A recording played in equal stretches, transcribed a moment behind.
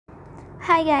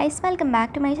Hi guys, welcome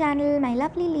back to my channel, my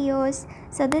lovely Leos.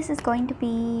 So this is going to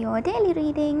be your daily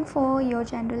reading for your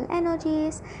general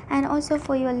energies and also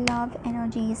for your love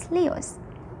energies, Leos.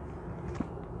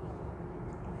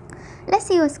 Let's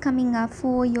see what's coming up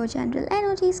for your general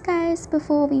energies, guys,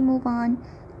 before we move on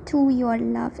to your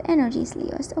love energies,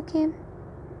 Leos. Okay,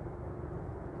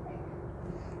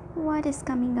 what is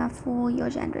coming up for your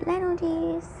general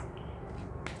energies?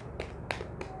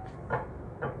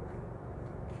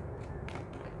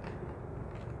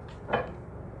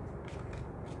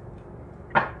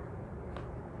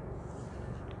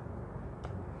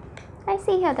 I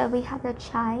see here that we have the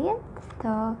child,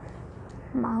 the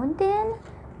mountain,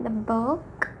 the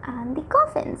book, and the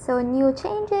coffin. So new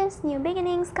changes, new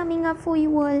beginnings coming up for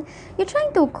you all. You're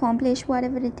trying to accomplish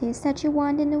whatever it is that you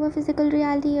want in your physical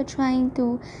reality. You're trying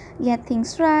to get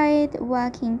things right,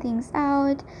 working things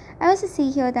out. I also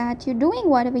see here that you're doing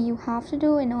whatever you have to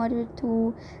do in order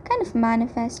to kind of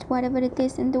manifest whatever it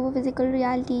is into a physical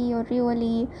reality. You're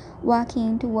really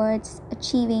working towards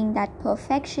achieving that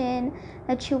perfection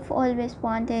that you've always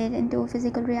wanted into a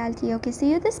physical reality. Okay, so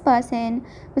you're this person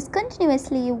who's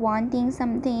continuously wanting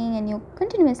something and you're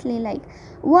continuously like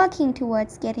working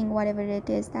towards getting whatever it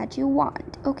is that you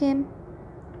want. Okay,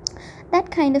 that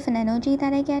kind of an energy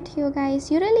that I get here, guys.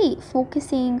 You're really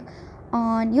focused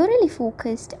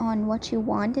on what you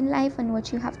want in life and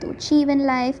what you have to achieve in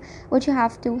life, what you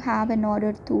have to have in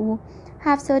order to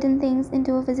have certain things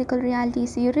into a physical reality.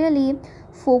 So you're really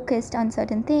focused on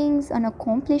certain things, on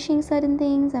accomplishing certain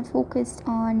things, and focused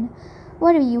on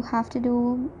whatever you have to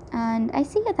do. And I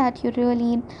see that you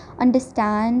really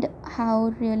understand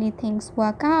how really things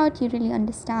work out. You really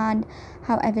understand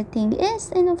how everything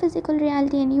is in a physical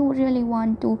reality, and you really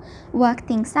want to work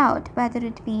things out, whether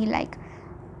it be like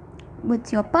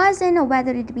with your person or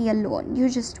whether it be alone. You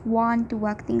just want to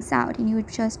work things out and you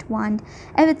just want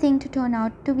everything to turn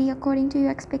out to be according to your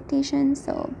expectations.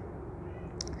 So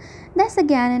that's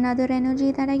again another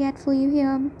energy that I get for you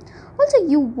here. Also,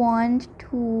 you want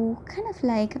to kind of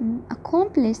like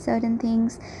accomplish certain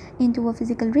things into a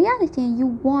physical reality, and you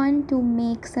want to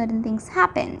make certain things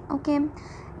happen. Okay,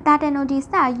 that energy is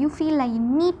that you feel like you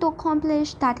need to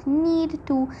accomplish that, need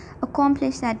to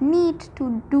accomplish that, need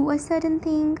to do a certain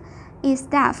thing is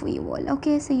there for you all.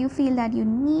 Okay, so you feel that you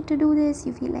need to do this,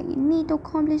 you feel like you need to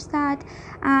accomplish that,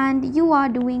 and you are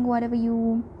doing whatever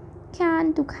you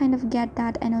can to kind of get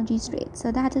that energy straight.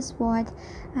 So that is what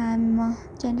I'm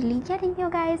generally getting here,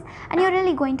 guys. And you're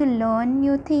really going to learn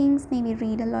new things, maybe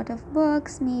read a lot of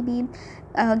books, maybe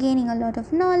gaining a lot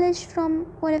of knowledge from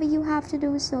whatever you have to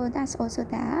do. So that's also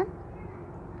there.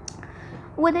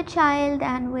 With a child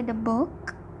and with a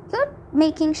book, you're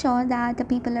making sure that the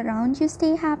people around you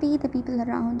stay happy, the people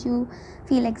around you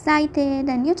feel excited,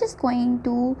 and you're just going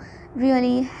to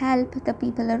really help the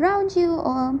people around you,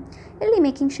 or really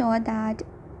making sure that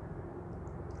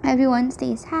everyone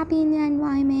stays happy in the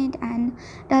environment and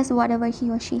does whatever he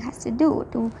or she has to do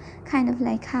to kind of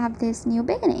like have this new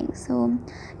beginning. So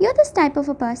you're this type of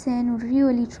a person who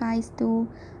really tries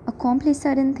to accomplish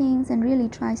certain things and really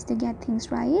tries to get things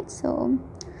right. So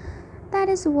that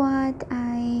is what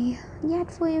I get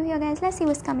for you here, guys. Let's see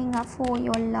what's coming up for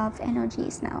your love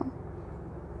energies now.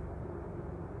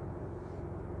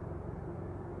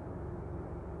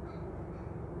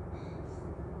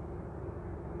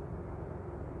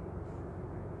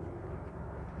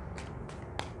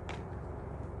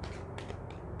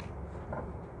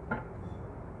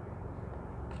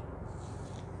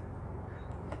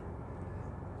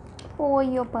 For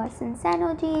your person's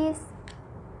energies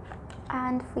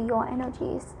and for your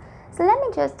energies. So let me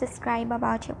just describe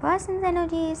about your person's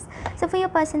energies. So for your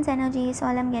person's energies,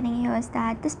 all I'm getting here is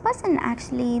that this person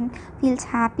actually feels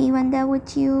happy when they're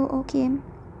with you. Okay,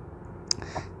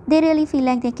 they really feel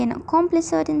like they can accomplish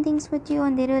certain things with you,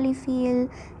 and they really feel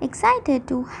excited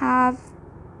to have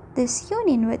this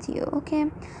union with you. Okay,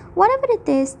 whatever it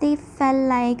is, they felt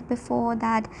like before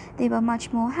that they were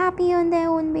much more happy on their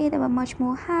own way, they were much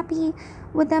more happy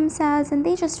with themselves, and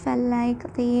they just felt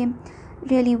like they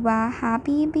really were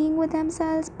happy being with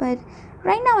themselves. But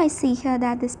right now I see here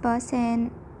that this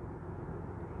person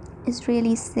is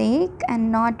really sick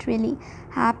and not really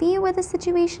happy with the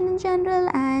situation in general,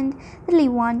 and really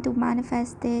want to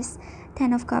manifest this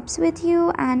 10 of cups with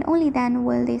you, and only then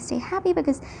will they stay happy,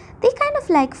 because they kind of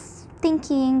like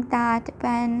thinking that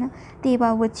when they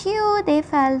were with you they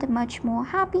felt much more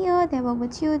happier, they were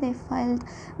with you they felt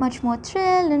much more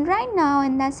thrilled, and right now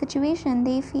in that situation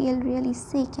they feel really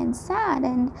sick and sad,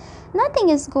 and nothing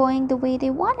is going the way they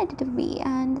wanted it to be,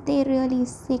 and they're really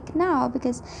sick now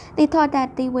because they thought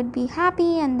that they would be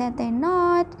happy and that they're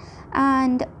not,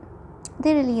 and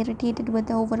they're really irritated with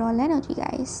the overall energy,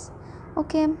 guys.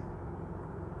 Okay,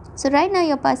 so right now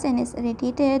your person is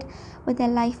irritated with their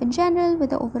life in general, with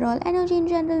the overall energy in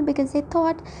general, because they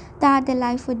thought that their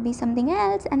life would be something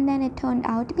else and then it turned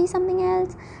out to be something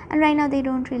else, and right now they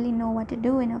don't really know what to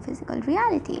do in a physical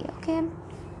reality. Okay,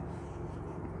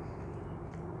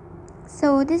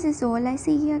 so this is all I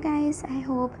see here, guys. I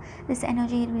hope this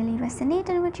energy really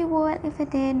resonated with you all. If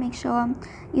it did, make sure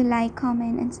you like,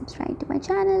 comment and subscribe to my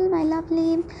channel, my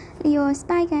lovely Leos.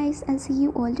 Bye guys, I'll see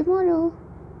you all tomorrow.